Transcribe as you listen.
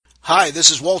Hi,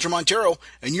 this is Walter Montero,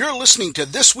 and you're listening to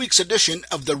this week's edition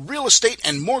of the Real Estate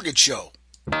and Mortgage Show.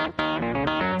 Hi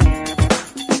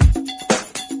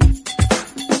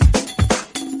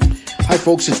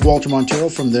folks, it's Walter Montero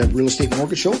from the Real Estate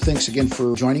Mortgage Show. Thanks again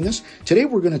for joining us. Today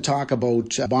we're going to talk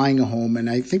about buying a home, and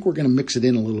I think we're going to mix it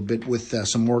in a little bit with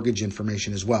some mortgage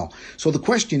information as well. So the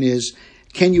question is,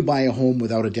 can you buy a home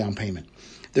without a down payment?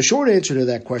 The short answer to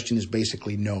that question is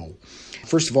basically no.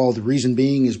 First of all, the reason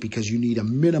being is because you need a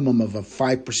minimum of a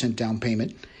 5% down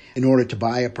payment in order to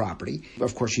buy a property.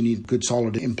 Of course, you need good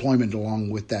solid employment along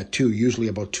with that too, usually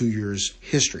about 2 years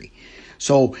history.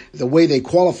 So the way they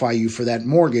qualify you for that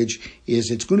mortgage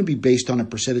is it's going to be based on a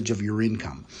percentage of your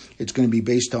income. It's going to be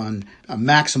based on a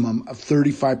maximum of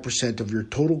 35% of your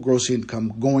total gross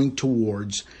income going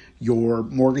towards your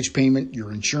mortgage payment,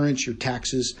 your insurance, your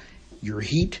taxes, your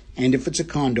heat, and if it's a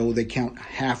condo, they count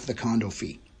half the condo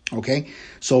fee. Okay?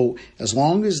 So as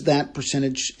long as that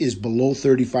percentage is below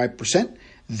 35%,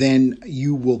 then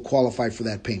you will qualify for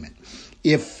that payment.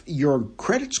 If your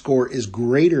credit score is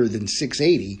greater than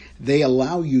 680, they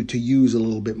allow you to use a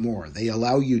little bit more. They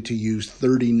allow you to use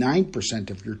 39%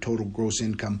 of your total gross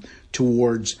income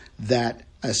towards that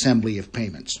assembly of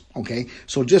payments. Okay,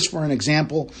 so just for an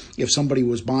example, if somebody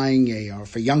was buying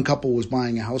if a young couple was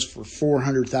buying a house for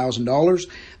 $400,000,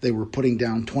 they were putting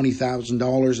down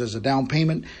 $20,000 as a down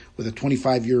payment with a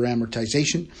 25-year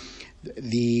amortization.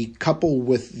 The couple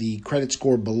with the credit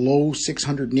score below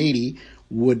 680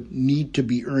 would need to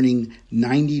be earning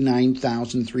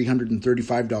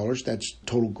 $99,335. That's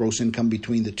total gross income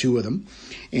between the two of them.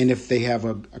 And if they have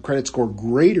a credit score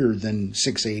greater than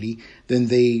 680, then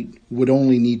they would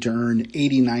only need to earn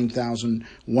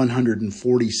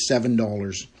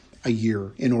 $89,147 a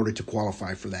year in order to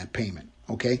qualify for that payment.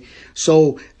 Okay,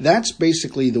 so that's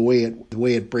basically the way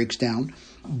it breaks down.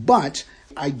 But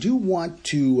I do want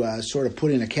to sort of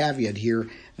put in a caveat here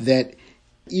that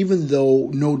even though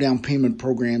no down payment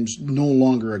programs no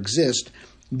longer exist,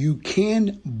 you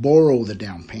can borrow the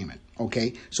down payment,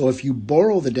 okay? So if you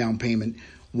borrow the down payment,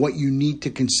 what you need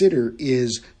to consider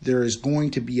is there is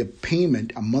going to be a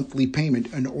payment, a monthly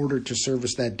payment, in order to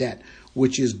service that debt,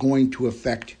 which is going to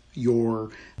affect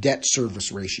your debt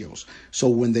service ratios. So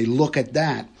when they look at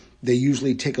that, they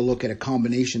usually take a look at a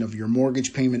combination of your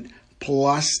mortgage payment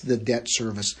plus the debt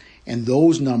service. And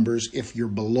those numbers, if you're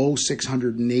below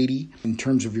 680 in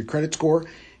terms of your credit score,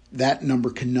 that number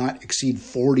cannot exceed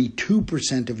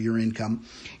 42% of your income.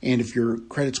 And if your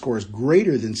credit score is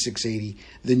greater than 680,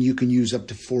 then you can use up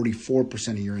to 44%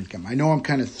 of your income. I know I'm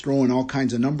kind of throwing all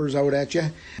kinds of numbers out at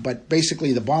you, but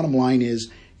basically the bottom line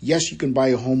is, yes, you can buy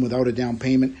a home without a down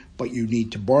payment, but you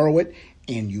need to borrow it,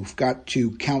 and you've got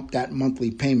to count that monthly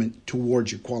payment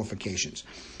towards your qualifications.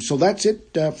 So that's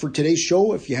it for today's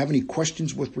show. If you have any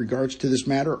questions with regards to this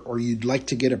matter, or you'd like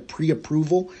to get a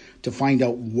pre-approval to find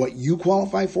out what you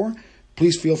qualify for,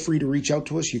 please feel free to reach out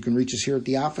to us. You can reach us here at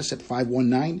the office at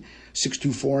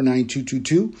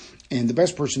 519-624-9222. And the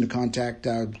best person to contact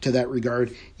to that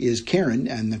regard is Karen,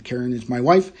 and Karen is my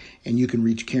wife, and you can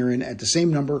reach Karen at the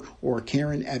same number or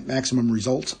Karen at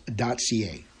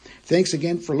MaximumResults.ca. Thanks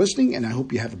again for listening, and I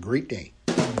hope you have a great day.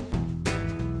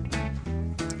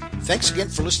 Thanks again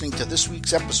for listening to this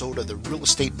week's episode of the Real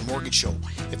Estate and Mortgage Show.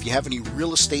 If you have any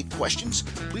real estate questions,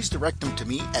 please direct them to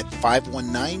me at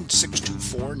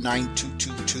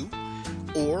 519-624-9222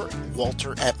 or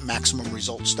Walter at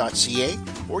MaximumResults.ca,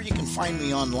 or you can find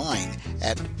me online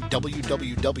at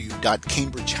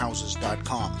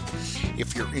www.cambridgehouses.com.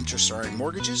 If your interests are in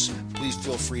mortgages, please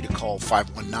feel free to call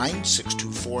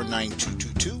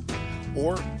 519-624-9222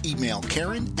 or email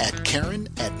Karen at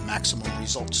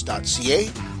MaximumResults.ca,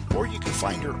 or you can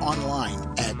find her online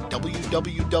at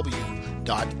www.m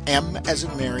as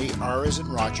in Mary, R as in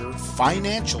Roger,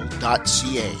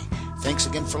 financial.ca. Thanks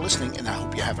again for listening, and I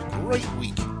hope you have a great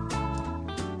week.